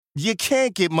You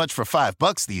can't get much for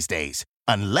 $5 these days.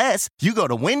 Unless you go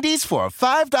to Wendy's for a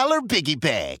 $5 Biggie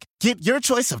Bag. Get your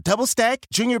choice of double stack,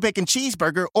 junior bacon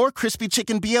cheeseburger, or crispy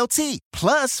chicken BLT.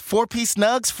 Plus 4-piece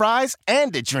nugs, fries,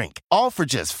 and a drink. All for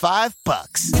just $5.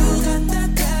 You got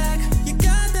that bag. You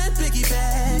got that Biggie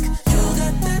Bag. You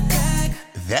got that bag.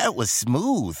 That was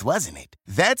smooth, wasn't it?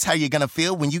 That's how you're going to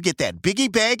feel when you get that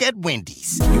Biggie Bag at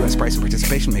Wendy's. U.S. price and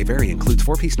participation may vary. Includes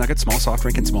 4-piece nuggets, small soft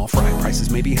drink, and small fry. Prices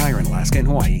may be higher in Alaska and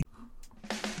Hawaii.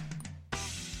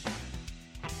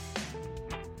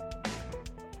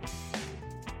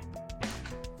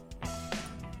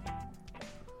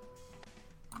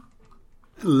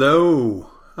 Hello.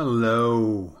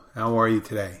 How are you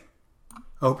today? I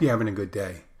hope you're having a good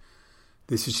day.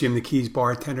 This is Jim the Keys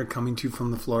bartender coming to you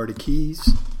from the Florida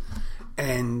Keys.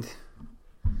 And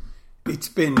it's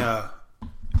been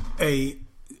a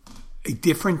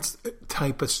different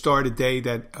type of start of day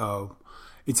that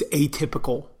it's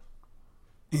atypical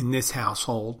in this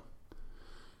household.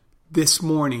 This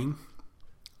morning,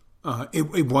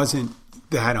 it wasn't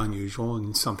that unusual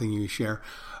and something you share.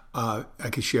 I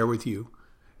could share with you.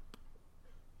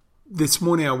 This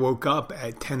morning I woke up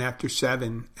at 10 after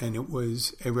 7 and it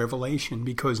was a revelation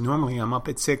because normally I'm up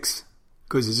at 6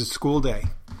 because it's a school day.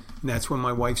 And that's when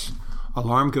my wife's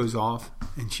alarm goes off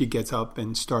and she gets up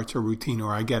and starts her routine,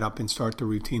 or I get up and start the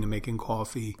routine of making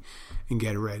coffee and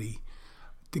get ready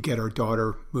to get our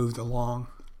daughter moved along.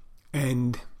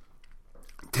 And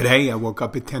today I woke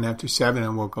up at 10 after 7. I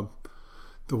woke up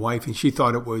the wife and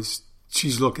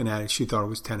she's looking at it. She thought it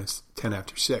was 10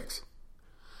 after 6.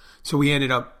 So we ended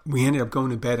up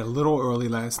going to bed a little early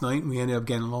last night, and we ended up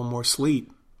getting a little more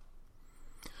sleep.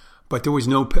 But there was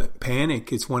no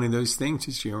panic. It's one of those things.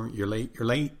 It's you're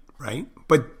late, right?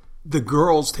 But the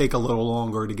girls take a little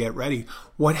longer to get ready.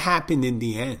 What happened in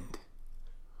the end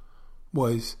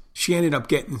was she ended up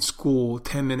getting to school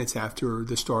 10 minutes after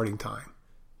the starting time.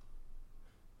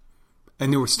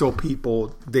 And there were still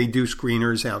people. They do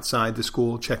screeners outside the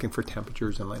school, checking for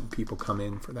temperatures and letting people come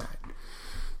in for that.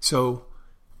 So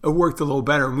it worked a little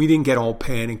better, and we didn't get all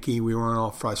panicky. We weren't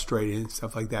all frustrated and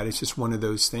stuff like that. It's just one of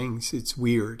those things. It's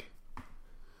weird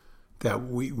that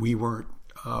we weren't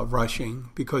rushing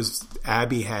because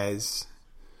Abby has,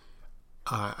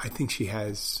 I think she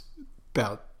has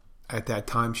about, at that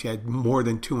time, she had more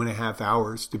than 2.5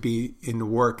 hours to be in the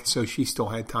work, so she still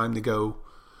had time to go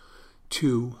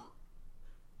to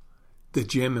the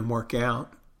gym and work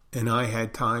out, and I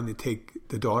had time to take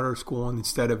the daughter to school, and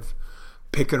instead of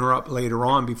picking her up later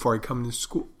on before I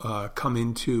come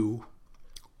into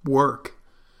work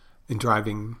and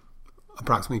driving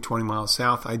approximately 20 miles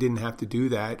south, I didn't have to do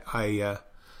that. I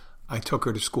took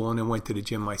her to school and then went to the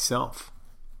gym myself.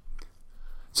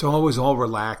 So I was all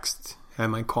relaxed, had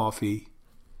my coffee.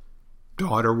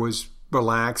 Daughter was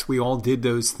relaxed. We all did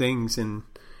those things, and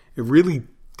it really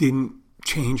didn't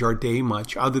change our day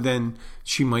much, other than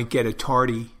she might get a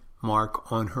tardy mark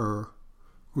on her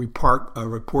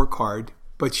report card.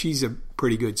 But she's a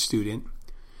pretty good student.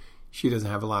 She doesn't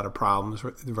have a lot of problems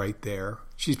right there.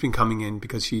 She's been coming in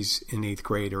because she's in 8th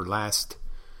grade, her last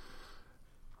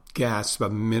gasp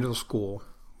of middle school,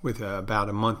 with about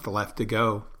a month left to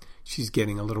go. She's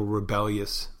getting a little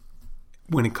rebellious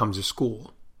when it comes to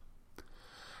school.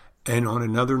 And on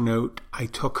another note, I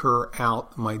took her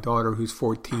out, my daughter who's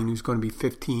 14, who's going to be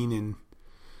 15 in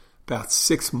about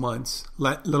 6 months,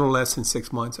 little less than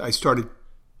 6 months. I started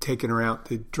taking her out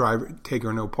to take her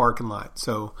in no parking lot.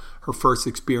 So her first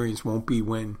experience won't be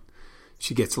when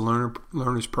she gets a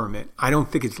learner's permit. I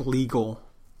don't think it's legal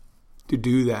to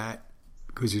do that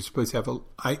because you're supposed to have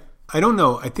I don't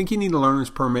know. I think you need a learner's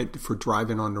permit for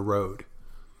driving on the road.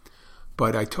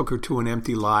 But I took her to an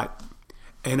empty lot,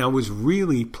 and I was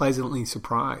really pleasantly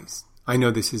surprised. I know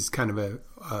this is kind of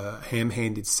a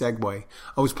ham-handed segue.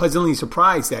 I was pleasantly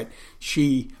surprised that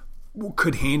she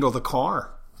could handle the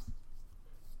car.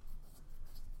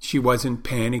 She wasn't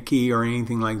panicky or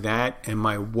anything like that. And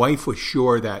my wife was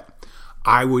sure that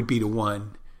I would be the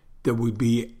one that would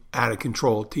be out of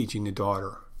control teaching the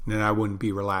daughter, and that I wouldn't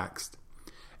be relaxed.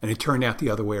 And it turned out the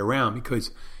other way around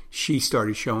because she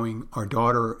started showing our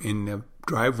daughter in the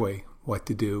driveway what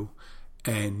to do,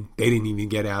 and they didn't even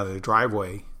get out of the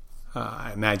driveway.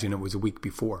 I imagine it was a week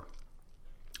before.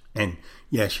 And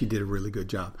yeah, she did a really good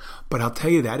job. But I'll tell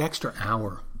you, that extra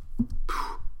hour,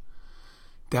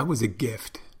 that was a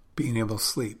gift. Being able to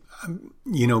sleep,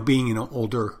 being an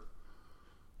older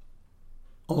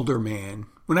man.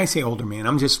 When I say older man,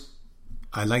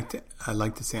 I like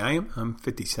to say I'm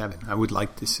 57. I would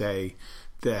like to say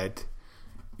that,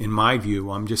 in my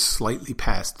view, I'm just slightly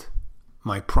past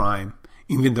my prime,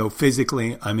 even though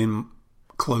physically I'm in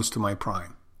close to my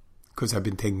prime, because I've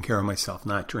been taking care of myself,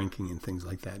 not drinking and things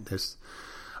like that.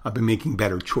 I've been making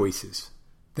better choices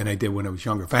than I did when I was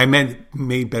younger. If I had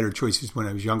made better choices when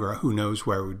I was younger, who knows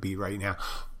where I would be right now.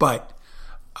 But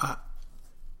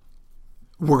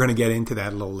we're going to get into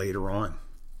that a little later on.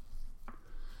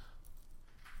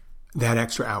 That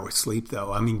extra hour sleep,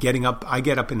 though. I mean, I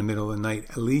get up in the middle of the night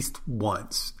at least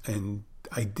once. And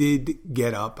I did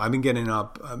get up. I've been getting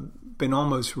up. I've been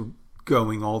almost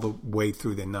going all the way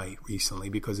through the night recently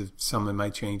because of some of my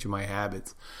change in my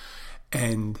habits.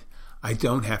 And I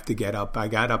don't have to get up. I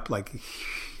got up like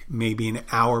maybe an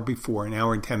hour before, an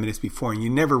hour and 10 minutes before. And you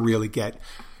never really get,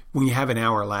 when you have an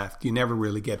hour left, you never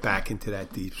really get back into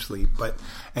that deep sleep. But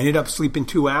I ended up sleeping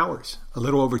 2 hours, a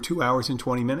little over 2 hours and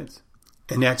 20 minutes.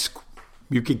 And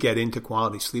you could get into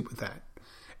quality sleep with that.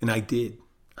 And I did.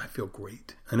 I feel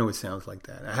great. I know it sounds like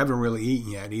that. I haven't really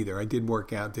eaten yet either. I did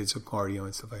work out, did some cardio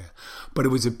and stuff like that. But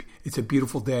it's a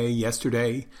beautiful day.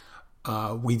 Yesterday,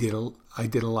 I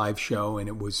did a live show, and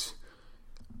it was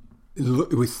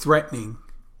threatening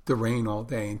the rain all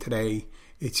day. And today,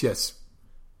 it's just,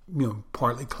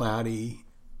 partly cloudy,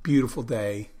 beautiful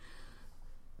day,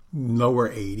 lower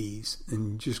 80s,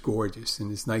 and just gorgeous.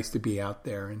 And it's nice to be out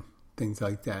there and things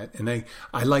like that. And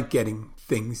I like getting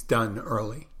things done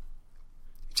early.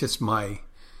 It's just my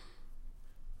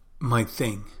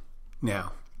thing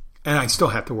now. And I still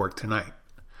have to work tonight.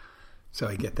 So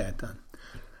I get that done.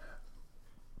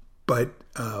 But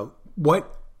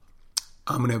what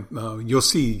I'm going to, you'll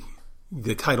see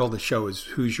the title of the show is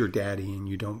Who's Your Daddy and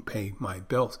You Don't Pay My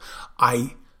Bills.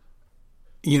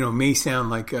 May sound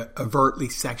like overtly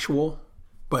sexual,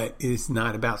 but it's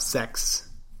not about sex.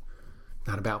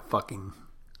 Not about fucking.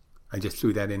 I just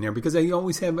threw that in there because I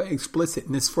always have explicit,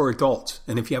 and it's for adults.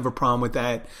 And if you have a problem with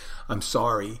that, I'm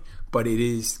sorry. But it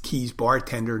is Keys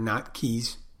Bartender, not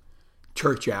Keys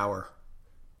Church Hour.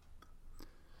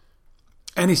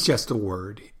 And it's just a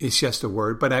word. It's just a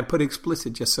word. But I put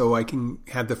explicit just so I can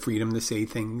have the freedom to say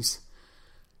things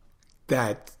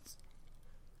that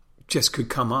just could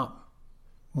come up.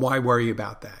 Why worry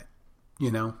about that?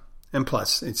 And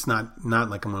plus, it's not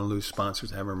like I'm going to lose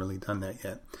sponsors. I haven't really done that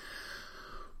yet.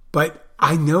 But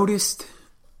I noticed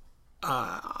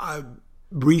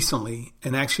recently,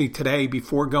 and actually today,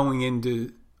 before going in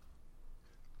to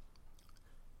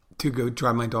go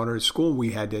drive my daughter to school,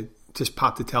 we had to just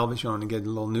pop the television on and get a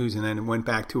little news. And then it went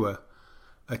back to a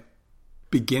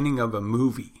beginning of a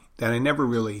movie that I never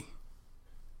really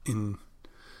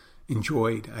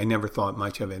enjoyed. I never thought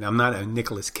much of it. I'm not a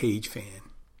Nicolas Cage fan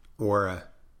or a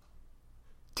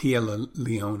Tia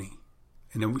Leone.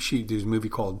 And then there's a movie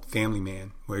called Family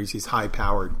Man, where he's this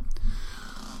high-powered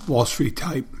Wall Street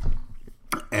type.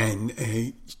 And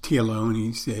Tia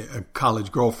Leone's a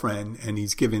college girlfriend, and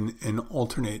he's given an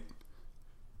alternate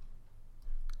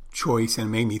choice, and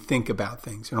it made me think about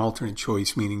things. An alternate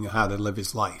choice meaning how to live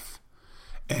his life.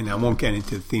 And I won't get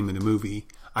into the theme of the movie.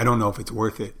 I don't know if it's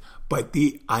worth it, but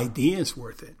the idea is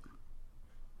worth it.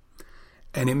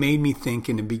 And it made me think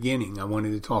in the beginning, I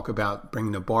wanted to talk about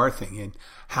bringing the bar thing in,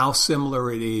 how similar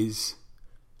it is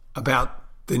about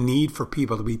the need for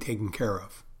people to be taken care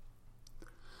of.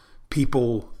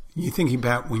 People, you think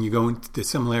about when you go into the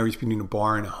similarities between a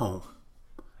bar and a home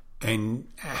and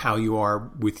how you are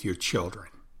with your children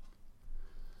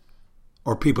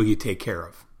or people you take care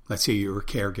of. Let's say you're a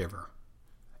caregiver.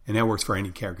 And that works for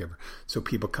any caregiver. So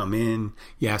people come in,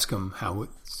 you ask them how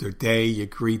it's their day, you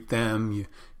greet them, you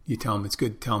tell them it's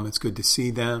good to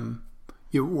see them,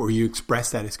 or you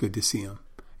express that it's good to see them.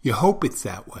 You hope it's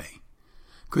that way,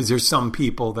 because there's some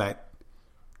people that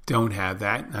don't have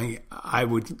that. I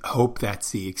would hope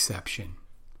that's the exception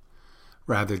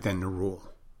rather than the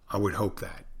rule. I would hope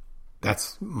that.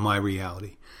 That's my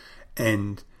reality.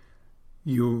 And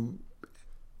some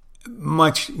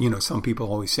people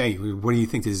always say, what do you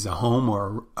think, this is a home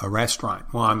or a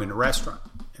restaurant? Well, I'm in a restaurant.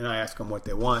 And I ask them what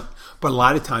they want. But a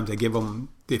lot of times I give them,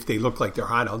 if they look like they're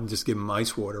hot, I'll just give them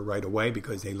ice water right away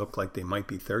because they look like they might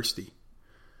be thirsty.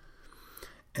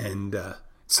 And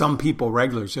some people,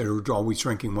 regulars that are always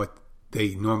drinking what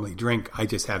they normally drink, I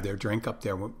just have their drink up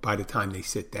there by the time they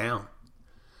sit down.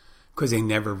 Because they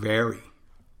never vary.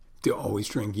 They always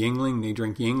drink Yuengling, they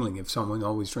drink Yuengling. If someone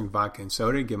always drinks vodka and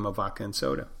soda, give them a vodka and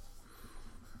soda.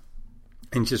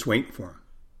 And just wait for them.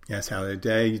 You ask how their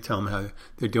day, you tell them how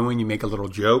they're doing, you make a little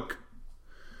joke.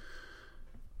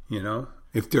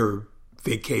 If they're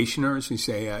vacationers, you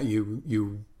say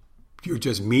you're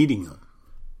just meeting them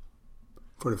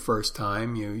for the first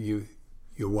time. You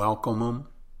welcome them.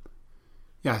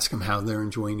 You ask them how they're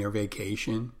enjoying their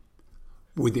vacation.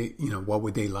 Would they, what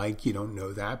would they like? You don't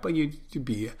know that, but you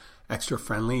be extra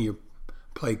friendly. You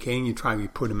placate, you try to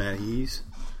put them at ease.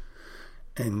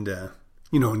 And,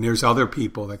 and there's other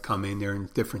people that come in, they're in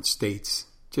different states,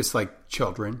 just like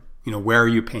children. Wear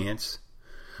your pants,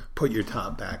 put your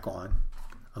top back on.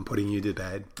 I'm putting you to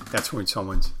bed. That's when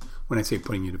when I say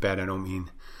putting you to bed, I don't mean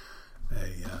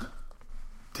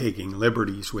taking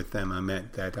liberties with them. I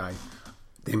meant that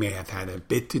they may have had a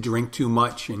bit to drink too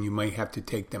much and you might have to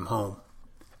take them home,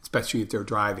 especially if they're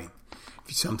driving.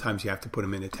 Sometimes you have to put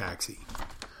them in a taxi.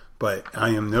 But I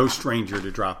am no stranger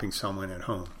to dropping someone at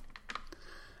home.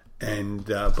 And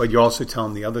but you also tell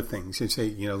them the other things. You say,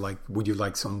 like, would you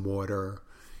like some water?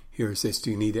 Here's this.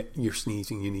 Do you need it? You're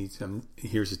sneezing. You need some.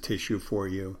 Here's a tissue for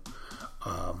you.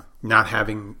 Not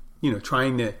having,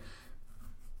 trying to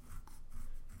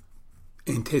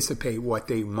anticipate what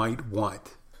they might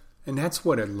want. And that's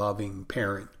what a loving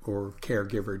parent or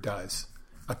caregiver does.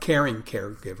 A caring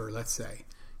caregiver, let's say.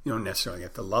 You don't necessarily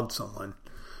have to love someone,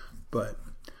 but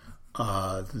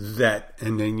and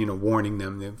then, warning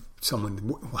them that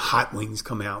hot wings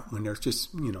come out when there's just,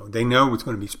 they know it's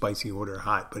going to be spicy, order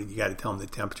hot, but you got to tell them the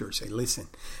temperature. Say, listen,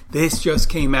 this just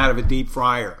came out of a deep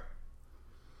fryer.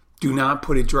 Do not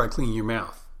put it directly in your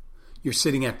mouth. You're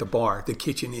sitting at the bar. The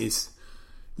kitchen is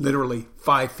literally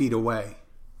 5 feet away.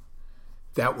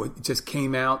 That just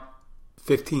came out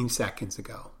 15 seconds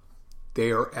ago.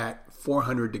 They are at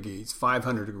 400 degrees,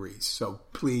 500 degrees. So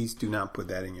please do not put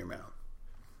that in your mouth.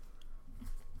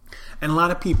 And a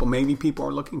lot of people, maybe people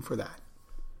are looking for that.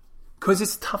 Because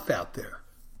it's tough out there.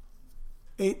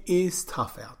 It is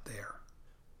tough out there.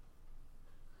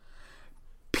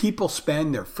 People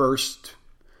spend their first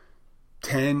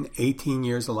 10, 18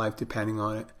 years of life, depending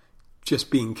on it, just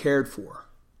being cared for.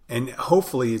 And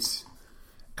hopefully it's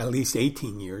at least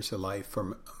 18 years of life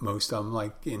for most of them,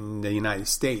 like in the United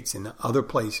States and other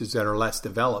places that are less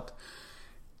developed.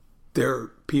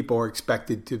 People are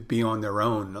expected to be on their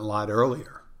own a lot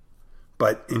earlier.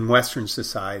 But in Western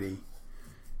society,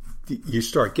 you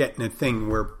start getting a thing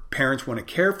where parents want to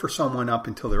care for someone up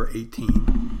until they're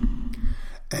 18.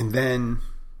 And then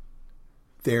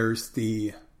there's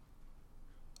the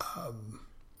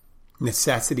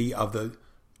necessity of the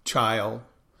child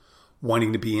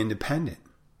wanting to be independent.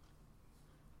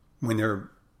 When they're,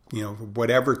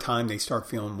 whatever time they start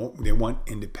feeling, they want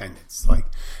independence. Like,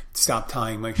 stop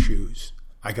tying my shoes.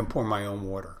 I can pour my own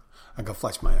water. I can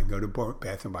I can go to the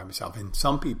bathroom by myself. And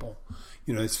some people,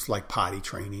 it's like potty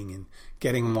training and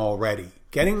getting them all ready.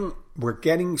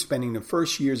 Spending the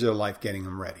first years of their life getting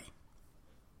them ready.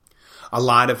 A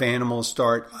lot of animals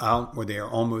start out where they are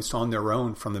almost on their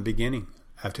own from the beginning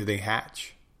after they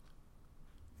hatch.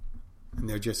 And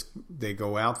they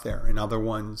go out there. And other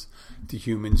ones, the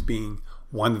humans being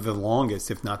one of the longest,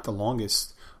 if not the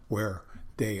longest, where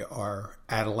they are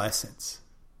adolescents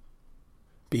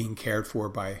being cared for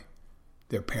by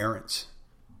their parents.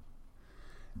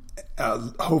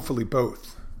 Hopefully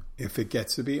both, if it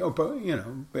gets to be,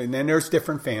 and then there's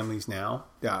different families now.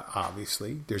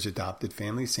 Obviously, there's adopted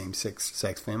families,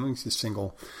 same-sex families, there's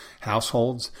single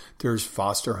households, there's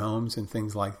foster homes and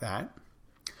things like that.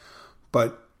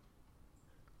 But,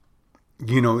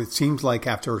 it seems like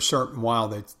after a certain while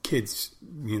that kids,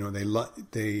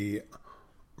 they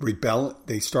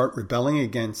start rebelling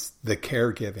against the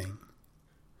caregiving.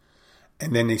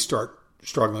 And then they start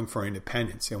struggling for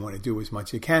independence. They want to do as much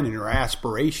as they can, and their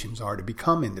aspirations are to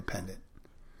become independent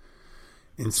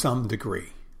in some degree.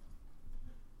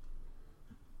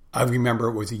 I remember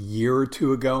it was a year or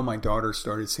two ago, my daughter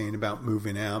started saying about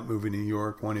moving out, moving to New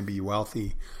York, wanting to be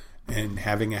wealthy, and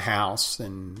having a house.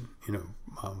 And,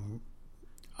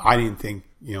 I didn't think,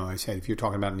 I said, if you're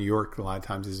talking about New York, a lot of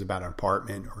times it's about an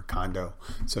apartment or a condo.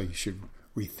 So you should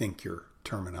rethink your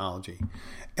terminology.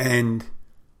 And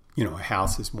a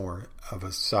house is more of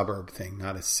a suburb thing,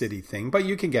 not a city thing. But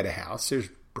you can get a house. There's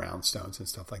brownstones and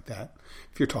stuff like that.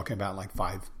 If you're talking about like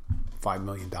 $5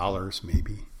 million,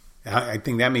 maybe. I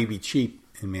think that may be cheap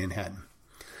in Manhattan.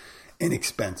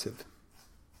 Inexpensive.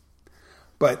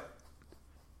 But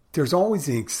there's always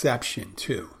an exception,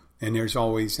 too. And there's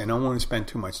always, and I don't want to spend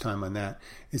too much time on that,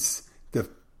 it's the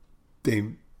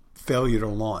failure to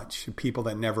launch. People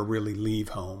that never really leave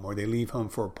home, or they leave home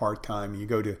for a part-time. You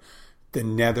go to the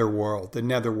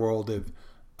netherworld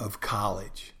of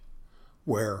college,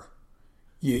 where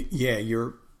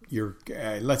you're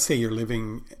let's say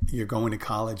you're going to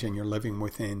college and you're living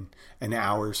within an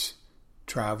hour's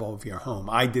travel of your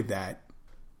home. I did that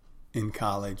in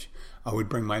college. I would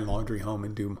bring my laundry home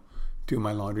and do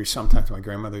my laundry. Sometimes my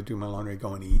grandmother would do my laundry,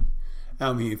 go and eat.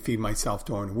 Feed myself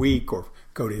during the week, or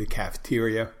go to the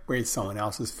cafeteria where someone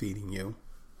else is feeding you.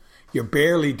 You're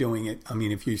barely doing it.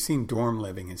 If you've seen dorm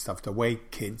living and stuff, the way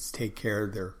kids take care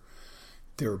of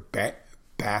their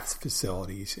bath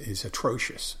facilities is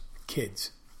atrocious.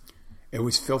 kids. It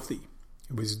was filthy.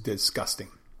 It was disgusting.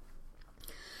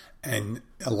 And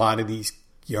a lot of these,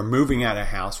 you're moving out of a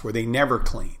house where they never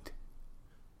cleaned.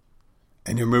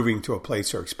 And they're moving to a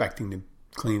place they're expecting to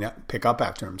clean up, pick up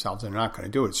after themselves. They're not going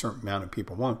to do it. A certain amount of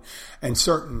people won't. And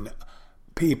certain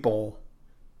people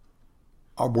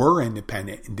were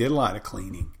independent and did a lot of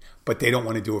cleaning, but they don't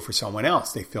want to do it for someone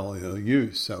else. They feel they'll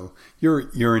use. So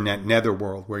you're in that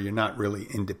netherworld where you're not really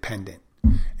independent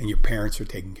and your parents are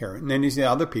taking care of it. And then there's the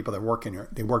other people that work in there.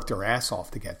 They work their ass off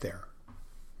to get there.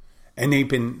 And they've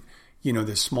been,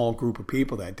 this small group of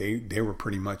people that they were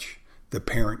pretty much the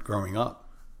parent growing up.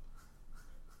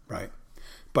 Right?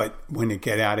 But when they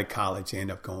get out of college, they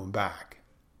end up going back.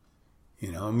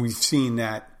 And we've seen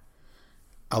that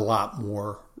a lot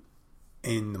more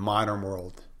in the modern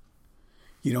world.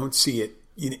 You don't see it.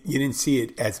 You didn't see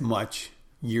it as much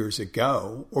years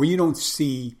ago, or you don't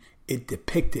see it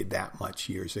depicted that much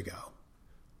years ago.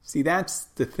 See, that's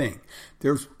the thing.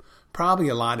 There's probably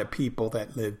a lot of people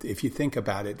that lived, if you think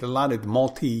about it, a lot of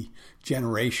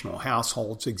multi-generational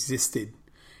households existed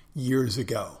years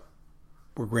ago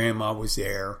where grandma was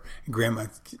there and grandma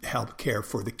helped care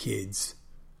for the kids.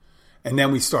 And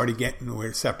then we started getting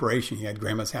a separation. You had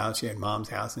grandma's house, you had mom's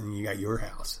house, and then you got your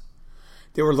house.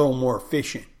 They were a little more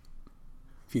efficient.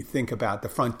 If you think about the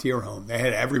frontier home, they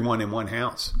had everyone in one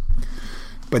house.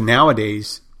 But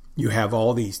nowadays, you have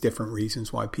all these different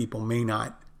reasons why people may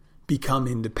not become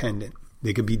independent.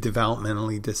 They could be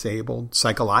developmentally disabled,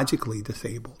 psychologically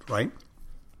disabled, right?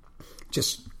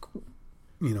 Just,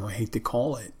 I hate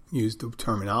to use the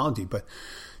terminology, but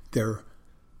they're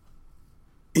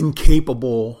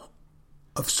incapable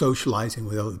of socializing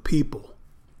with other people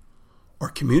or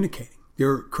communicating.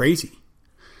 They're crazy.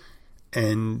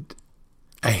 And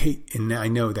I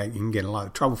know that you can get in a lot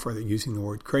of trouble for using the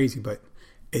word crazy, but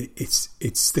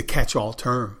it's the catch-all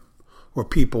term where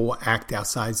people will act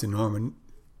outside the norm in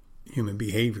human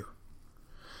behavior.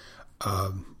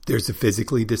 There's the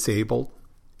physically disabled,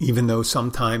 even though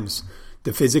sometimes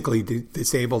the physically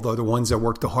disabled are the ones that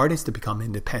work the hardest to become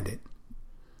independent.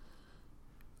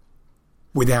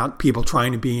 Without people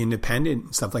trying to be independent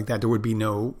and stuff like that, there would be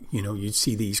no, you'd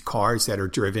see these cars that are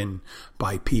driven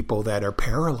by people that are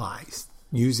paralyzed,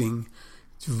 using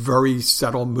very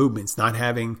subtle movements, not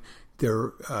having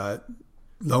their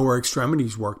lower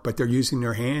extremities work, but they're using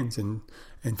their hands and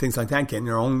things like that, getting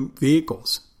their own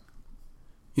vehicles.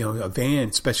 A van,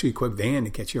 especially equipped van, to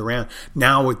get you around.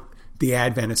 Now with the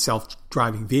advent of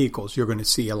self-driving vehicles, you're going to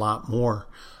see a lot more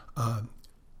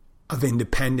of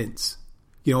independence.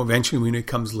 Eventually when it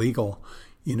becomes legal,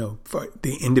 for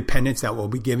the independence that will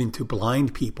be given to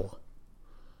blind people.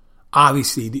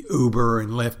 Obviously, the Uber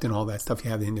and Lyft and all that stuff, you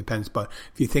have the independence. But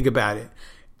if you think about it,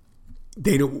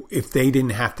 if they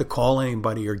didn't have to call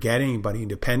anybody or get anybody,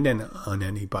 dependent on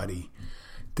anybody,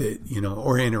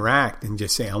 or interact and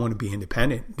just say, I want to be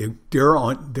independent.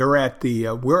 We're at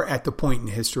the point in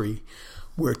history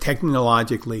where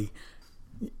technologically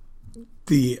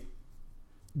the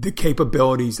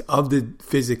capabilities of the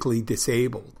physically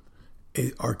disabled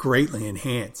are greatly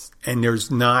enhanced. And there's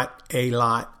not a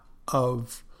lot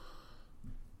of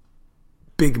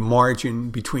big margin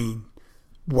between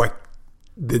what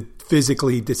the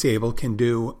physically disabled can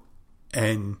do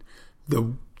and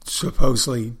the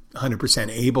supposedly 100%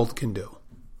 able can do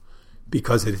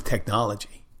because of the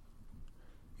technology.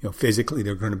 Physically,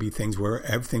 there are going to be things where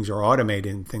things are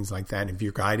automated and things like that. If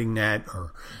you're guiding that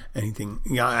or anything,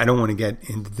 I don't want to get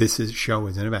into this show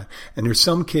isn't about. And there's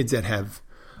some kids that have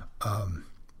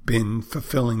been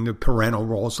fulfilling the parental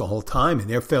roles the whole time, and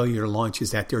their failure to launch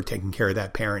is that they're taking care of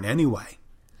that parent anyway,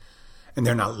 and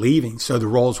they're not leaving. So the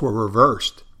roles were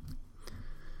reversed,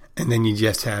 and then you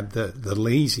just have the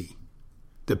lazy,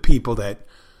 the people that,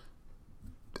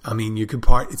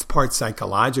 it's part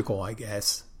psychological, I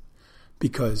guess.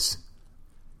 Because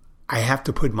I have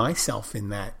to put myself in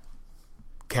that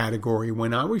category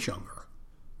when I was younger.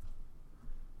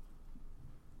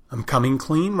 I'm coming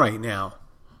clean right now.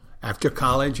 After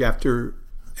college, after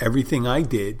everything I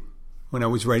did, when I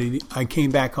was ready, I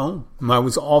came back home. I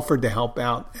was offered to help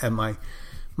out at my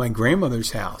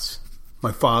grandmother's house.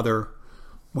 My father,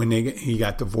 when he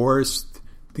got divorced,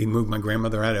 they moved my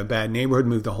grandmother out of a bad neighborhood,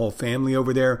 moved the whole family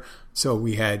over there. So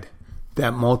we had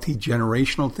that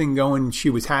multi-generational thing going. She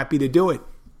was happy to do it.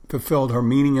 Fulfilled her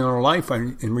meaning in her life.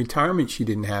 In retirement, she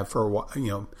didn't have for a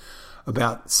while,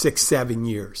 about 6-7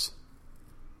 years.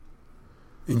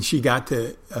 And she got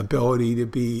the ability to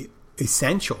be an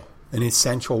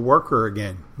essential worker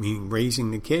again, meaning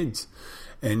raising the kids.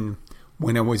 And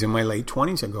when I was in my late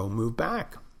 20s, I moved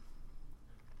back.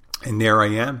 And there I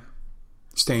am,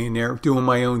 staying there, doing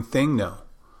my own thing now.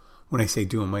 When I say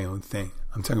doing my own thing,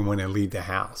 I'm talking when I leave the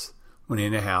house. When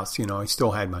in the house, I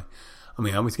still had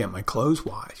I was getting my clothes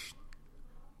washed.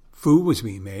 Food was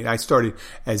being made. I started,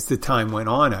 as the time went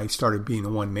on, I started being the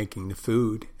one making the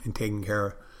food and taking care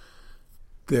of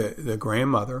the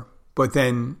grandmother. But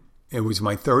then it was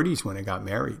my 30s when I got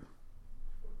married.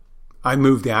 I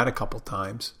moved out a couple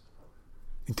times.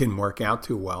 It didn't work out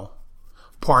too well.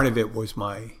 Part of it was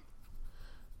my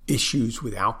issues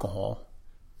with alcohol.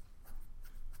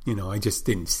 I just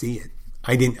didn't see it.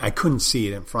 I couldn't see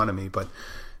it in front of me, but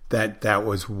that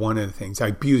was one of the things. I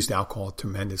abused alcohol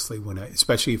tremendously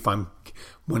especially if I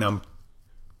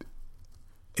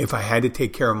had to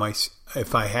take care of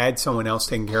if I had someone else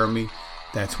taking care of me,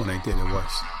 that's when I did it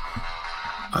worse.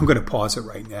 I'm going to pause it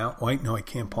right now. Wait, no, I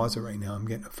can't pause it right now. I'm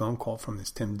getting a phone call from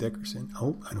this Tim Dickerson.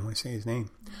 Oh, I don't want to say his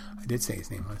name. I did say his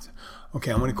name.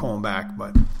 Okay, I'm going to call him back,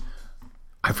 but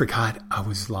I forgot I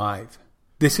was live.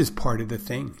 This is part of the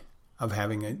thing of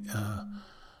having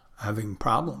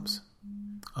problems.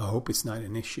 I hope it's not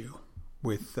an issue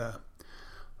with a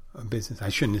business. I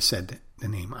shouldn't have said the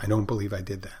name. I don't believe I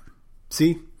did that.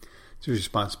 See? It's a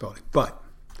responsibility. But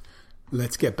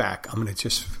let's get back. I'm going to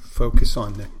just focus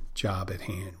on the job at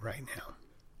hand right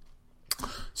now.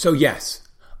 So yes,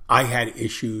 I had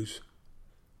issues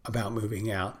about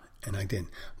moving out, and I didn't.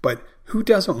 But who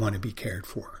doesn't want to be cared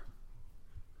for?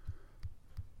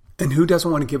 And who doesn't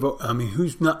want to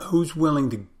who's willing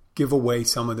to give away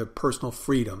some of their personal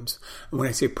freedoms? And when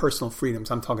I say personal freedoms,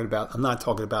 I'm not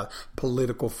talking about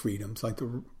political freedoms like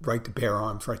the right to bear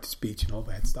arms, right to speech, and all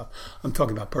that stuff. I'm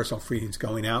talking about personal freedoms,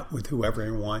 going out with whoever they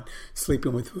want,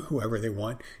 sleeping with whoever they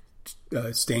want,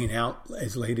 staying out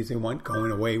as late as they want,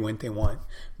 going away when they want,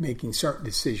 making certain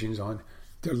decisions on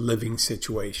their living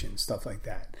situation, stuff like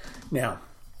that. Now,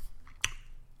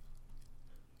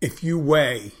 if you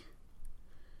weigh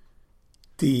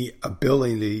the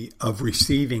ability of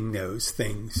receiving those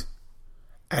things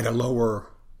at a lower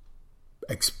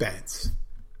expense,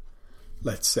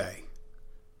 let's say,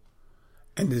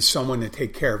 and there's someone to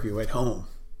take care of you at home,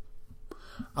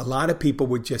 a lot of people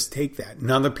would just take that. And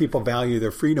other people value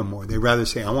their freedom more. They rather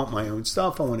say, I want my own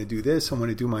stuff. I want to do this. I want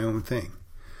to do my own thing.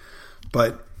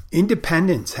 But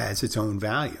independence has its own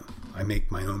value. I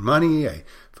make my own money. I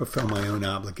fulfill my own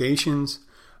obligations.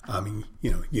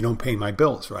 You don't pay my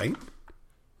bills, right?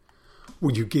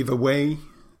 Would you give away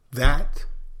that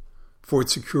for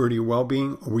its security or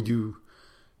well-being? Or would you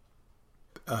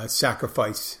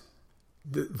sacrifice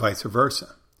the vice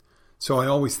versa? So I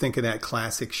always think of that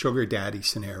classic sugar daddy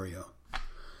scenario.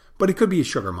 But it could be a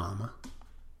sugar mama.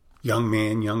 Young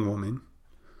man, young woman.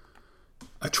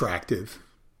 Attractive.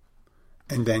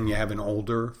 And then you have an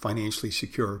older, financially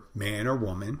secure man or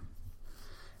woman.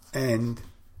 And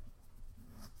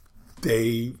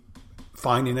they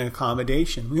find an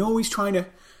accommodation. We always try to,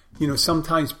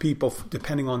 sometimes people,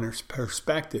 depending on their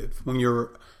perspective, when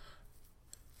you're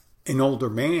an older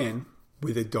man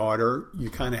with a daughter,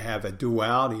 you kind of have a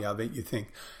duality of it. You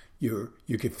think you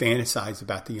could fantasize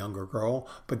about the younger girl,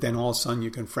 but then all of a sudden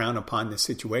you can frown upon the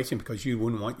situation because you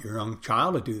wouldn't want your young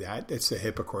child to do that. That's the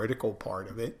hypocritical part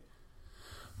of it.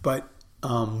 But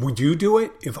would you do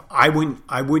it? If I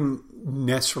wouldn't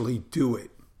necessarily do it.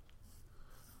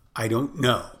 I don't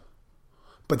know.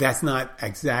 But that's not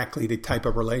exactly the type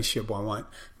of relationship I want.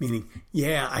 Meaning,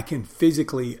 yeah, I can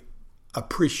physically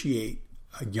appreciate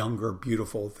a younger,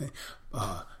 beautiful thing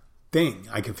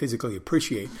I can physically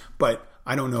appreciate, but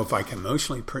I don't know if I can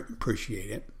emotionally appreciate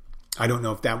it. I don't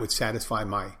know if that would satisfy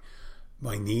my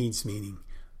needs, meaning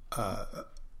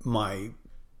my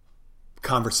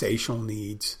conversational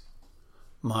needs,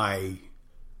 my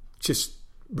just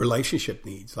relationship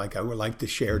needs. Like I would like the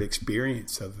shared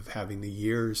experience of having the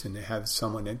years and to have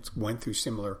someone that went through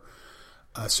similar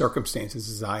circumstances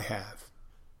as I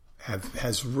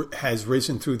has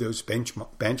risen through those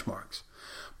benchmarks.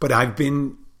 But I've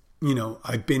been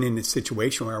in a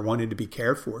situation where I wanted to be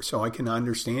cared for, so I can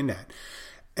understand that.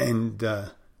 And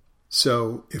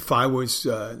so if I was,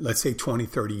 let's say 20,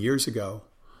 30 years ago,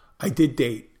 I did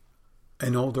date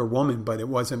an older woman, but it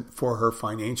wasn't for her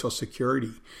financial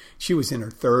security. She was in her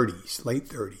 30s, late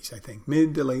 30s, I think,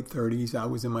 mid to late 30s. I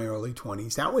was in my early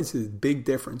 20s. That was a big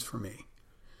difference for me.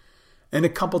 And a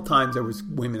couple times there was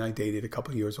women I dated a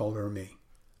couple years older than me.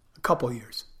 A couple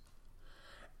years.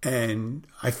 And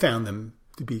I found them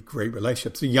to be great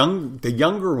relationships. The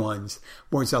younger ones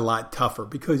was a lot tougher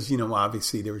because,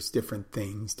 obviously there was different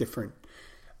things, different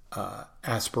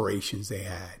aspirations they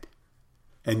had,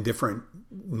 and different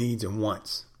needs and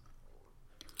wants.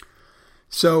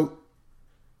 So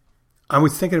I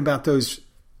was thinking about those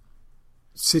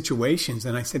situations,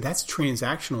 and I said, that's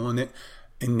transactional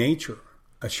in nature.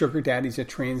 A sugar daddy is a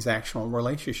transactional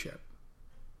relationship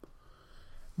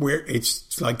where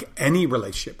it's like any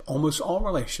relationship. Almost all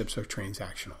relationships are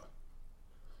transactional.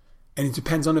 And it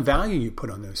depends on the value you put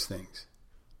on those things.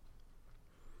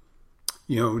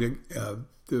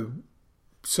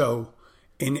 So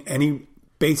in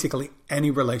basically any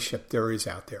relationship there is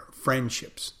out there,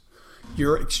 friendships,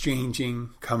 you're exchanging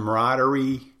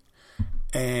camaraderie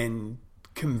and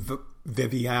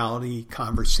conviviality,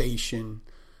 conversation,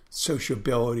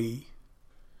 sociability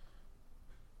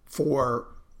for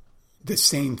the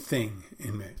same thing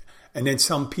in it. And then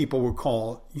some people will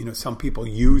call, some people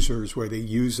users, where they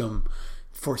use them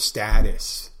for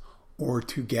status or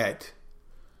to get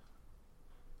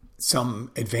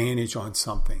some advantage on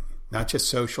something. Not just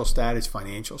social status,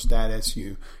 financial status.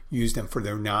 You use them for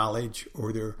their knowledge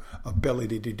or their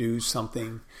ability to do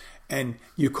something. And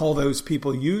you call those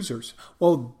people users.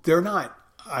 Well, they're not.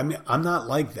 I'm not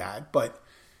like that, but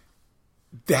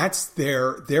that's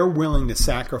they're willing to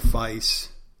sacrifice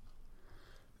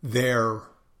their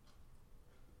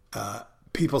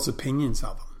people's opinions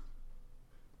of them.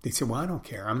 They say, well, I don't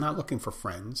care. I'm not looking for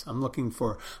friends.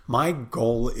 My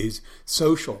goal is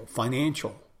social,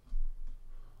 financial,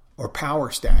 or power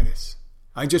status.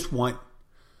 I just want,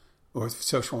 or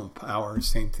social and power,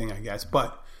 same thing, I guess.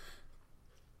 But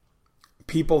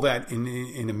people that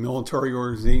in a military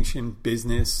organization,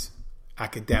 business,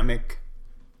 academic,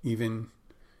 even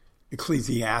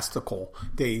ecclesiastical,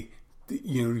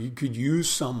 you could use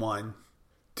someone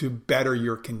to better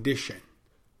your condition.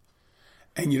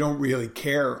 And you don't really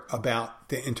care about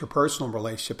the interpersonal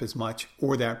relationship as much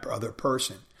or that other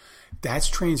person. That's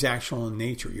transactional in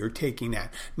nature. You're taking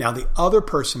that. Now, the other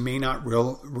person may not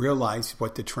realize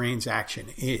what the transaction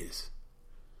is.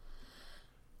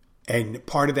 And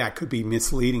part of that could be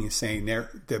misleading, is saying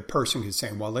the person is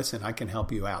saying, well, listen, I can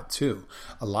help you out too.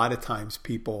 A lot of times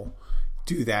people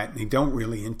do that and they don't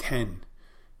really intend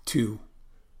to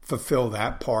fulfill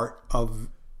that part of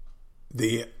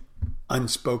the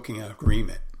unspoken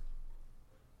agreement.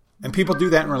 And people do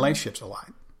that in relationships a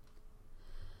lot.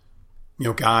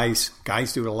 Guys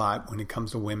do it a lot when it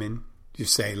comes to women. You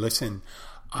say, listen,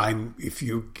 if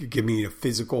you give me a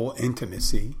physical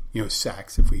intimacy,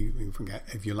 sex, if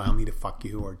you allow me to fuck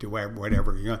you or do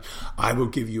whatever, I will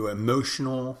give you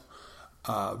emotional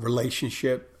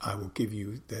relationship. I will give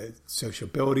you the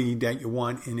sociability that you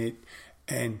want in it.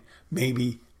 And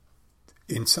maybe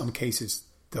in some cases,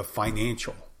 the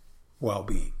financial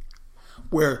well-being,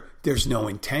 where there's no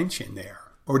intention there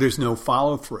or there's no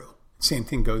follow-through. Same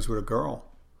thing goes with a girl.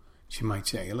 She might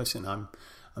say, hey, listen, I'm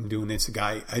doing this.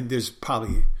 There's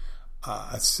probably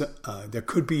there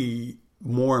could be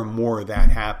more and more of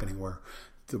that happening, where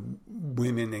the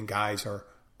women and guys are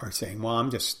saying, well, I'm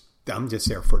just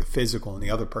there for the physical, and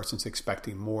the other person's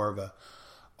expecting more of a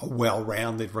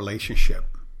well-rounded relationship.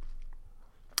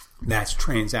 That's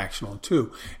transactional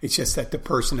too. It's just that the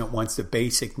person that wants the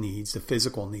basic needs, the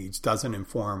physical needs, doesn't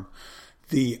inform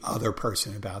the other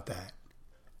person about that.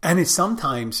 And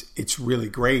sometimes it's really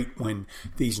great when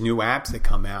these new apps that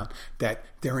come out, that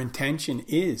their intention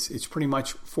it's pretty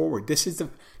much forward. This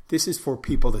is for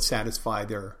people to satisfy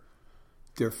their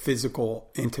physical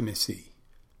intimacy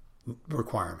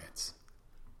requirements.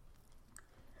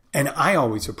 And I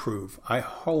always approve. I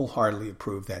wholeheartedly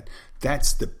approve that.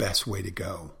 That's the best way to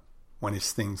go when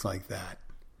it's things like that.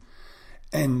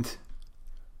 And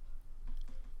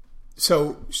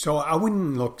so I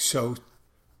wouldn't look so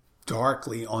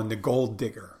darkly on the gold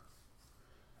digger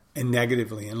and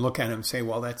negatively and look at him and say,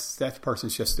 well, that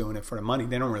person's just doing it for the money.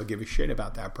 They don't really give a shit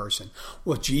about that person.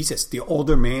 Well, Jesus, the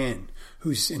older man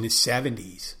who's in his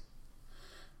 70s,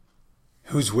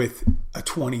 who's with a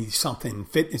 20-something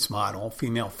fitness model,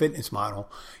 female fitness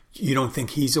model, you don't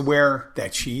think he's aware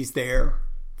that she's there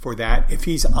for that? If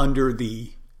he's under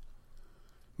the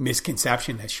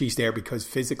misconception that she's there because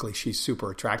physically she's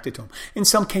super attracted to him. In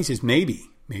some cases, maybe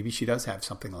she does have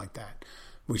something like that,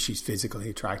 where she's physically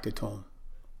attracted to him.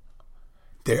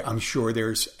 I'm sure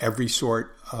there's every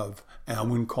sort of, and I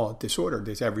wouldn't call it disorder,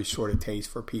 there's every sort of taste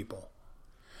for people.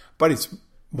 But it's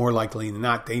more likely than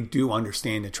not, they do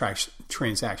understand the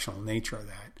transactional nature of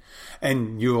that.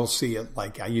 And you'll see it,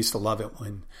 like I used to love it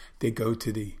when they go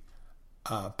to the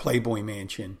Playboy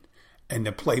Mansion, and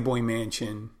the Playboy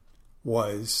Mansion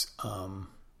was...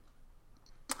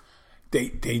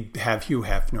 They have Hugh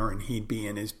Hefner, and he'd be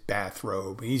in his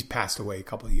bathrobe. He's passed away a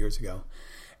couple of years ago.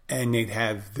 And they'd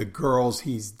have the girls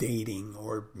he's dating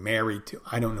or married to.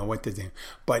 I don't know what to do.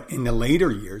 But in the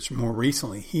later years, more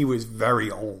recently, he was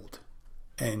very old.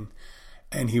 And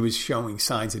he was showing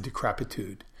signs of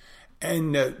decrepitude.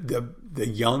 And the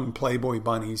young Playboy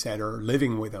bunnies that are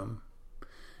living with him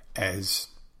as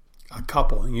a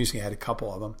couple, and usually had a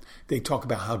couple of them, they talk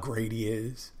about how great he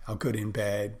is, how good in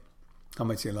bed, how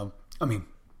much they love him. I mean,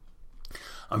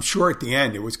 I'm sure at the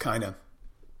end it was kind of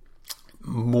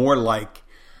more like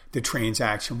the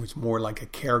transaction was more like a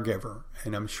caregiver,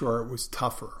 and I'm sure it was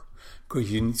tougher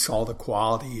because you saw the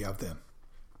quality of the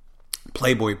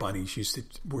Playboy bunnies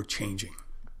were changing.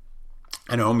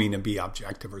 I don't mean to be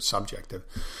objective or subjective,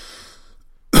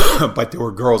 but there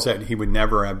were girls that he would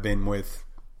never have been with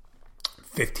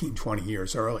 15, 20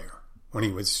 years earlier when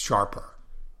he was sharper.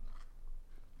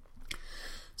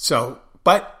 So,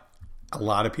 but a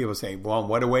lot of people say, well,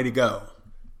 what a way to go.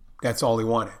 That's all he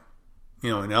wanted. You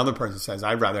know, another person says,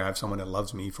 I'd rather have someone that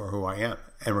loves me for who I am.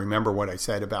 And remember what I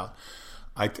said about,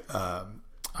 I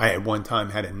at one time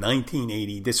had a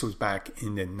 1980, this was back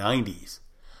in the 90s,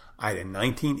 I had a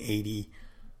 1980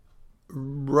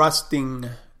 rusting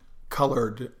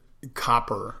colored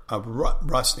copper of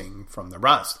rusting from the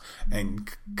rust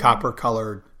and copper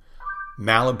colored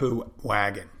Malibu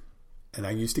wagon, and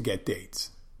I used to get dates.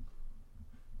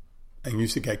 I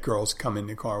used to get girls come in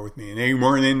the car with me, and they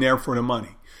weren't in there for the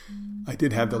money. I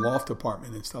did have the loft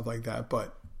apartment and stuff like that,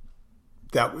 but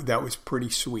that was pretty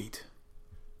sweet.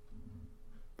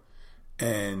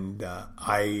 And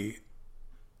I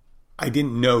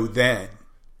didn't know then,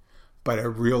 but I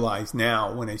realize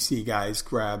now when I see guys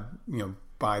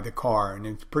buy the car, and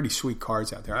it's pretty sweet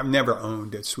cars out there. I've never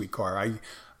owned a sweet car.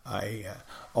 I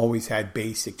always had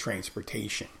basic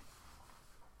transportation.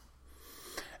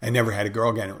 I never had a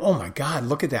girl get, oh my God,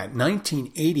 look at that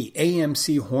 1980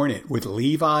 AMC Hornet with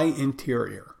Levi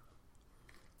interior.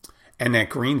 And that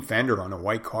green fender on a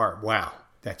white car. Wow.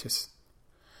 That just,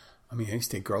 I used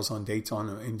to take girls on dates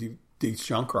in Dates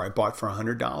Junker I bought for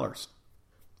 $100.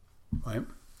 Right?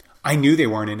 I knew they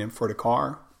weren't in it for the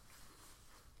car.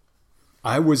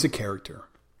 I was a character.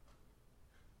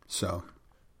 So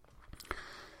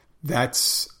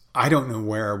I don't know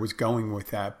where I was going with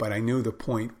that, but I knew the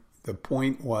point. The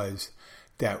point was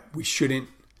that we shouldn't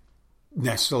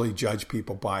necessarily judge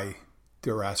people by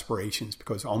their aspirations,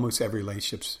 because almost every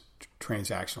relationship's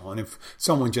transactional. And if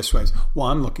someone just says, well,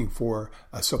 I'm looking for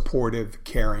a supportive,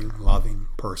 caring, loving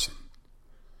person,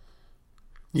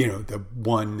 the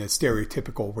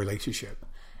stereotypical relationship,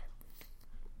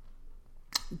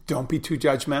 don't be too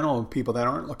judgmental of people that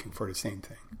aren't looking for the same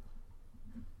thing.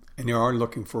 And they are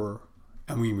looking for,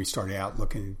 we started out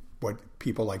looking what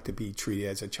people like to be treated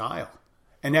as a child.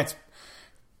 And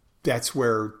that's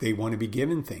where they want to be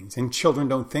given things. And children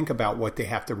don't think about what they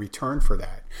have to return for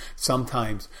that.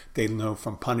 Sometimes they know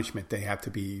from punishment they have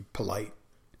to be polite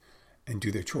and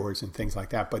do their chores and things like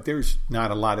that. But there's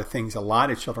not a lot of things a lot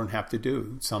of children have to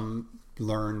do. Some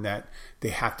learn that they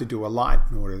have to do a lot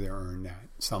in order to earn that.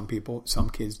 Some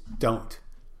kids don't.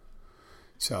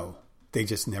 So they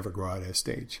just never grow out of that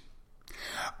stage.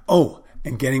 Oh,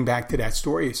 and getting back to that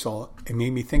story I saw, it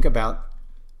made me think about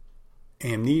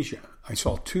amnesia. I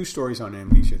saw 2 stories on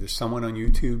amnesia. There's someone on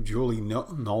YouTube, Julie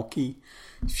Nolke.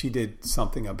 She did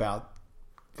something about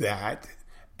that,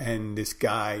 and this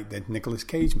guy, that Nicolas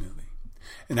Cage movie.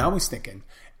 And I was thinking,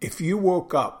 if you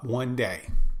woke up one day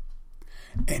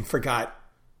and forgot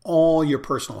all your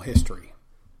personal history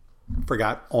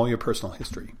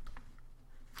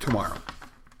tomorrow,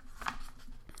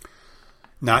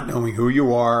 not knowing who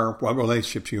you are, what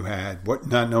relationships you had,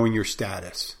 not knowing your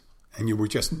status, and you were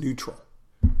just neutral,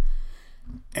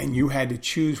 and you had to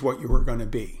choose what you were going to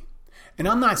be. And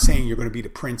I'm not saying you're going to be the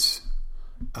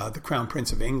Crown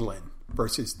Prince of England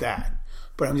versus that,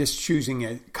 but I'm just choosing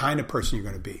a kind of person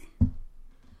you're going to be.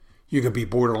 You could be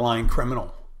borderline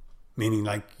criminal, meaning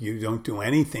like you don't do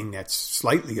anything that's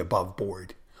slightly above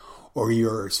board, or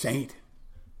you're a saint.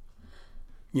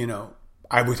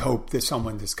 I would hope that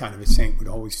someone that's kind of a saint would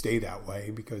always stay that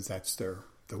way, because that's the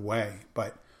way.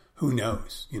 But who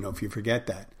knows? If you forget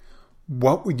that,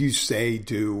 what would you say,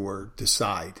 do, or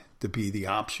decide to be the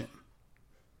option?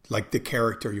 Like the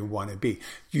character you want to be.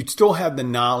 You'd still have the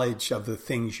knowledge of the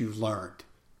things you learned.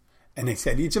 And they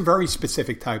said it's a very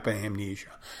specific type of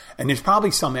amnesia. And there's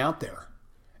probably some out there.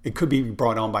 It could be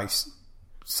brought on by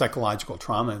psychological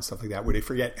trauma and stuff like that, where they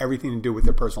forget everything to do with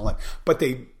their personal life. But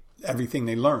everything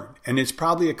they learned. And there's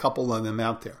probably a couple of them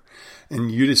out there.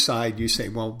 And you say,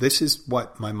 well, this is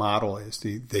what my model is.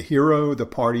 The hero, the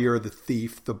partier, the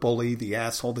thief, the bully, the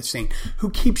asshole, the saint. Who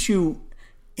keeps you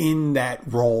in that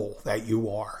role that you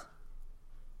are?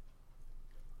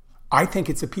 I think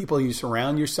it's the people you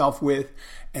surround yourself with,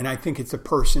 and I think it's the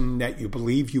person that you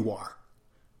believe you are.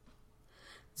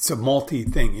 It's a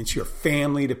multi-thing. It's your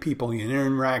family, the people you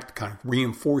interact, kind of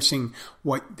reinforcing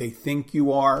what they think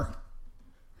you are.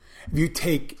 If you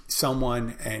take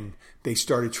someone and they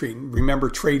started remember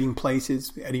Trading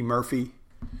Places, Eddie Murphy?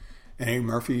 And Eddie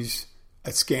Murphy's a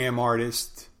scam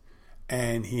artist,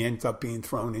 and he ends up being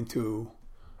thrown into,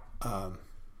 to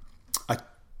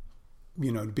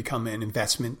become an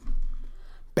investment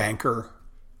banker.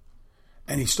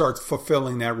 And he starts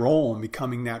fulfilling that role and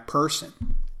becoming that person.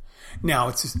 Now,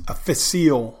 it's a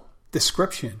facile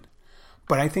description,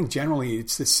 but I think generally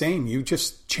it's the same. You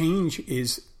just change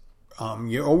is,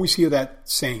 you always hear that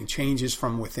saying, change is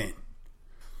from within.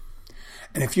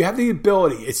 And if you have the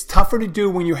ability, it's tougher to do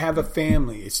when you have a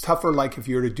family. It's tougher like if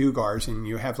you're at a Dugars and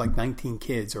you have like 19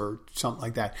 kids or something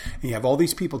like that. And you have all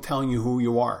these people telling you who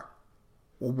you are.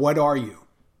 Well, what are you?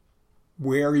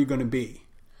 Where are you going to be?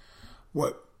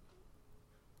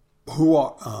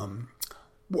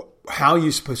 How are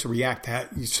you supposed to react?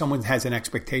 Someone has an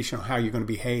expectation of how you're going to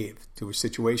behave to a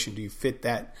situation. Do you fit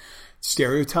that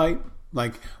stereotype?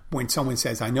 Like when someone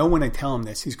says, I know when I tell him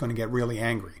this, he's going to get really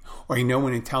angry. Or I know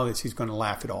when I tell this, he's going to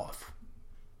laugh it off.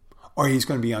 Or he's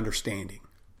going to be understanding.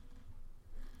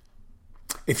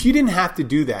 If you didn't have to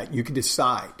do that, you could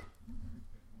decide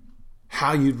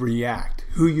how you'd react,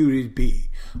 who you'd be,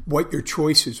 what your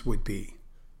choices would be.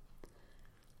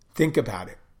 Think about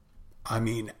it. I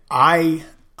mean, I'm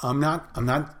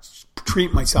not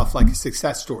treating myself like a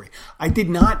success story. I did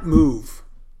not move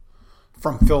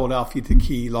from Philadelphia to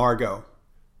Key Largo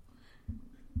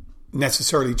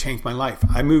necessarily change my life.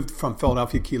 I moved from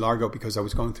Philadelphia to Key Largo because I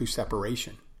was going through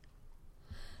separation.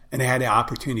 And I had the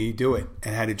opportunity to do it.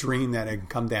 And I had a dream that I could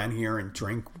come down here and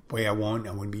drink the way I want.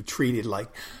 I wouldn't be treated like,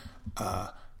 I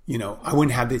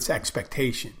wouldn't have this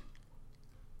expectation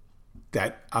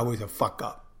that I was a fuck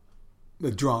up,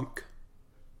 a drunk,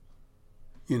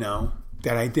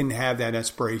 that I didn't have that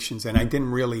aspirations and I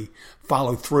didn't really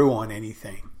follow through on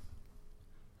anything.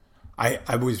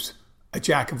 I was a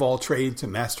jack of all trades, a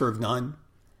master of none.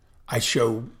 I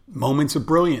show moments of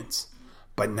brilliance,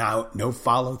 but now no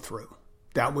follow through.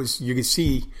 You could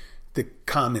see the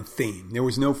common theme. There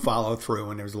was no follow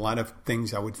through, and there was a lot of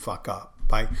things I would fuck up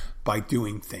by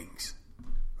doing things,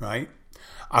 right?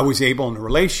 I was able in a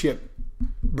relationship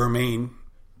remain.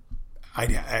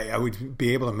 I would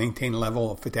be able to maintain a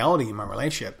level of fidelity in my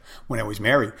relationship when I was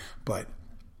married, but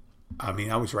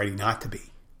I was ready not to be.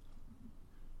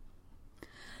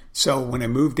 So when I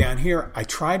moved down here, I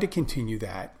tried to continue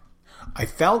that. I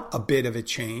felt a bit of a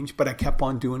change, but I kept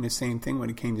on doing the same thing when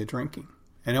it came to drinking.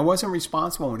 And I wasn't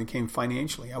responsible when it came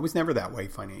financially. I was never that way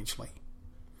financially.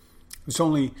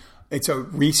 It's a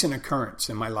recent occurrence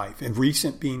in my life, and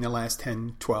recent being the last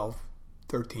 10, 12,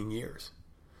 13 years.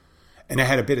 And I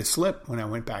had a bit of slip when I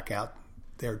went back out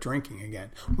there drinking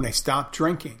again. When I stopped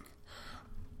drinking,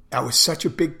 that was such a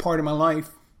big part of my life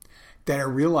that I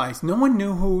realized no one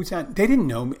knew who was at. They didn't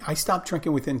know me. I stopped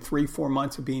drinking within 3-4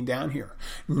 months of being down here.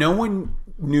 No one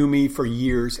knew me for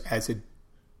years as a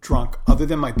drunk, other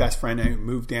than my best friend I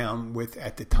moved down with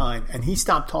at the time. And he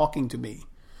stopped talking to me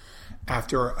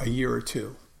after a year or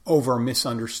two over a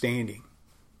misunderstanding.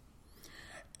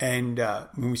 And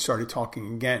when we started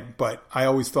talking again, but I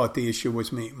always thought the issue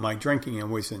was my drinking,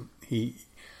 and wasn't he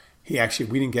actually,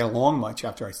 we didn't get along much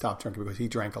after I stopped drinking because he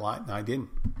drank a lot and I didn't.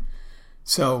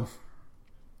 So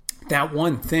that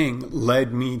one thing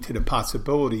led me to the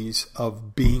possibilities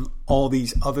of being all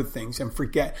these other things and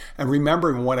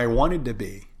remembering what I wanted to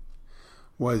be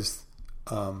was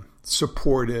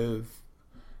supportive.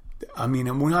 I'm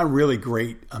not really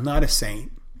great. I'm not a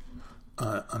saint.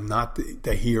 I'm not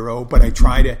the hero, but I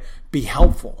try to be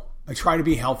helpful. I try to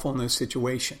be helpful in those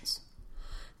situations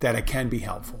that I can be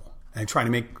helpful. And I try to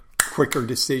make quicker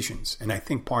decisions. And I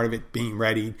think part of it being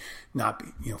ready, not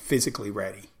be, physically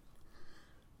ready,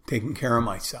 taking care of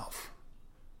myself.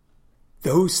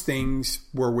 Those things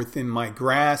were within my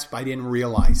grasp. I didn't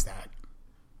realize that.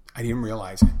 I didn't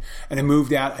realize it. And I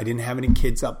moved out. I didn't have any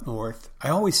kids up north. I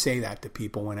always say that to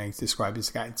people when I describe this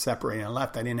guy separated and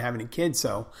left. I didn't have any kids,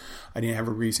 so I didn't have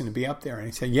a reason to be up there. And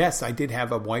I said, yes, I did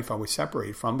have a wife I was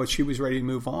separated from, but she was ready to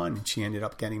move on. And she ended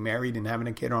up getting married and having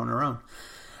a kid on her own.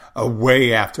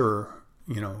 Way after,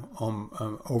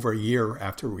 over a year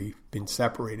after we've been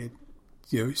separated.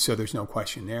 So there's no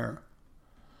question there.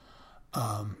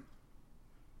 I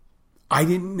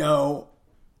didn't know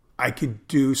I could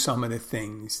do some of the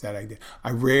things that I did. I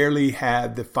rarely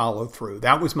had the follow through.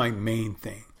 That was my main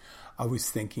thing I was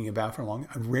thinking about for a long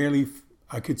time.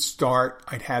 I could start.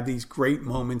 I'd have these great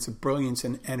moments of brilliance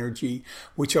and energy,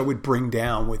 which I would bring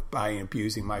down by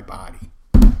abusing my body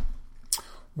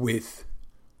with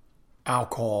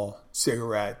alcohol,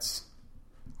 cigarettes,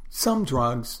 some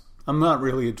drugs. I'm not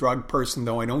really a drug person,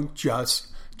 though. I don't just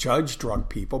judge drug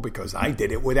people because I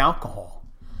did it with alcohol.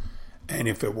 And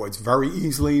if it was very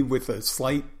easily with a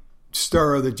slight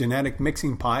stir of the genetic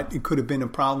mixing pot, it could have been a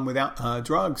problem without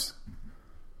drugs.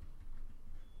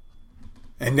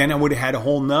 And then I would have had a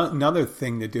whole another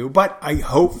thing to do. But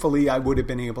hopefully I would have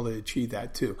been able to achieve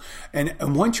that too. And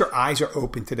once your eyes are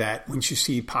open to that, once you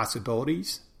see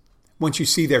possibilities, once you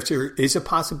see there is a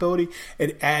possibility,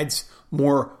 it adds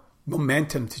more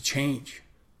momentum to change.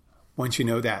 Once you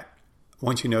know that.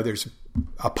 Once you know there's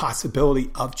a possibility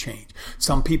of change.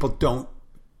 Some people don't.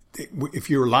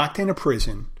 If you're locked in a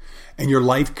prison and your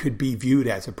life could be viewed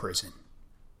as a prison,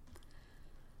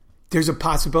 there's a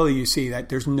possibility you see that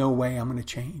there's no way I'm going to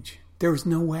change. There's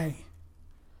no way.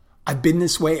 I've been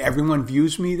this way. Everyone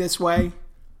views me this way.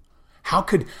 How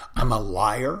could... I'm a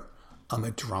liar. I'm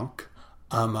a drunk.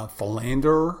 I'm a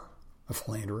philanderer.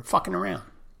 Fucking around.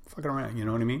 You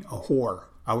know what I mean? A whore.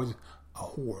 I was a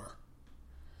whore.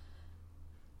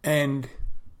 And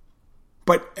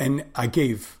I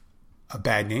gave a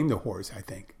bad name to whores, I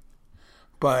think.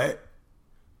 But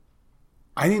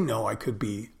I didn't know I could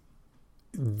be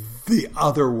the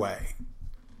other way.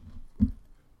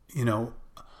 You know,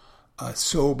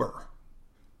 sober,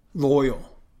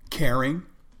 loyal, caring,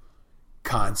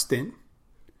 constant,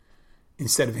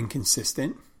 instead of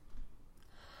inconsistent.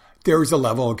 There is a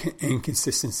level of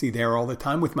inconsistency there all the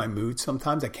time with my mood.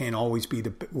 Sometimes I can't always be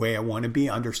the way I want to be,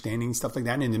 understanding stuff like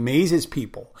that. And it amazes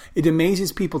people. It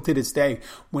amazes people to this day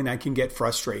when I can get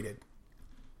frustrated.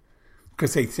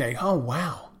 Because they say, oh,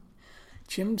 wow,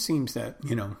 Jim seems that,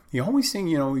 you always think,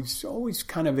 he's always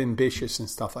kind of ambitious and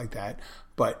stuff like that.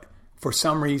 But for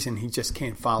some reason, he just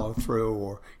can't follow through,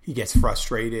 or he gets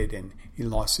frustrated and he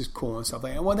lost his cool and stuff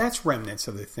like that. Well, that's remnants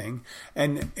of the thing.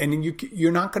 And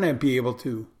you're not going to be able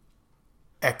to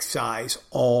excise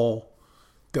all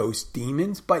those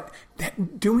demons, but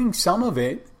doing some of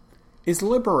it is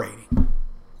liberating. And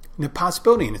the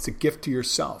possibility, and it's a gift to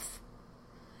yourself.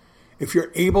 If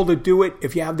you're able to do it,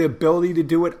 if you have the ability to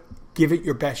do it, give it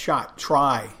your best shot.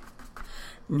 Try.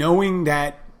 Knowing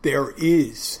that there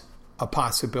is a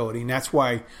possibility. And that's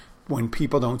why when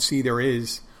people don't see there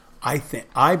is, I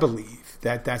believe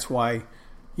that's why,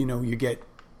 you get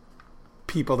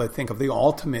people that think of the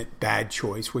ultimate bad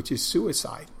choice, which is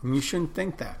suicide. And you shouldn't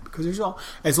think that, because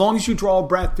as long as you draw a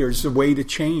breath, there's a way to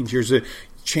change.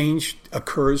 Change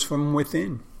occurs from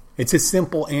within. It's a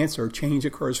simple answer. Change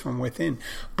occurs from within.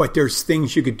 But there's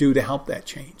things you could do to help that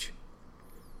change.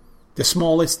 The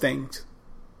smallest things,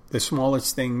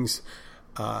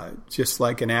 just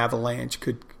like an avalanche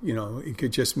could, it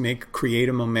could just create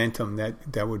a momentum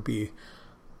that would be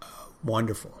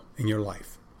wonderful in your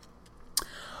life.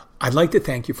 I'd like to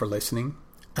thank you for listening.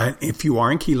 If you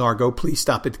are in Key Largo, please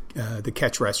stop at the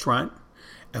Catch Restaurant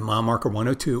at mile marker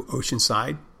 102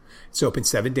 Oceanside. It's open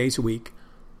 7 days a week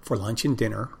for lunch and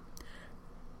dinner.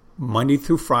 Monday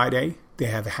through Friday, they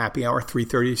have a happy hour,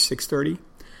 3:30 to 6:30.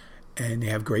 And they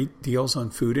have great deals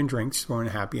on food and drinks during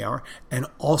a happy hour. And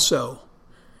also,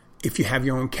 if you have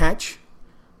your own catch,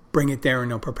 bring it there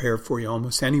and they'll prepare it for you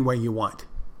almost any way you want.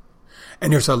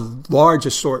 And there's a large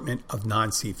assortment of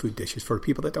non-seafood dishes for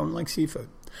people that don't like seafood.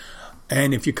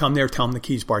 And if you come there, tell them the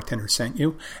Keys Bartender sent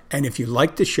you. And if you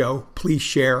like the show, please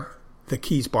share the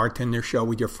Keys Bartender show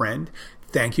with your friend.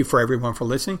 Thank you for everyone for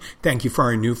listening. Thank you for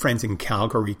our new friends in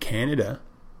Calgary, Canada.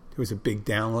 There was a big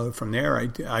download from there. I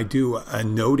do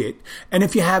note it. And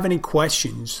if you have any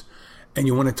questions and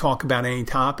you want to talk about any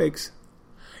topics,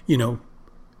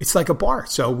 it's like a bar.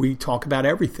 So we talk about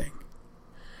everything.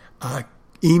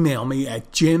 Email me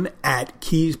at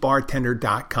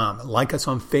jim@keysbartender.com. Like us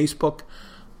on Facebook,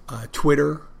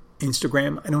 Twitter,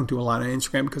 Instagram. I don't do a lot on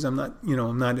Instagram because I'm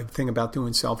not a thing about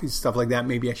doing selfies and stuff like that.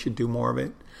 Maybe I should do more of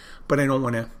it. But I don't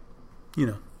want to,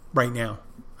 right now.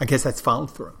 I guess that's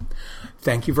followed through.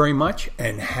 Thank you very much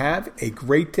and have a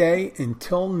great day.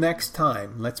 Until next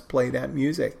time, let's play that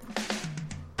music.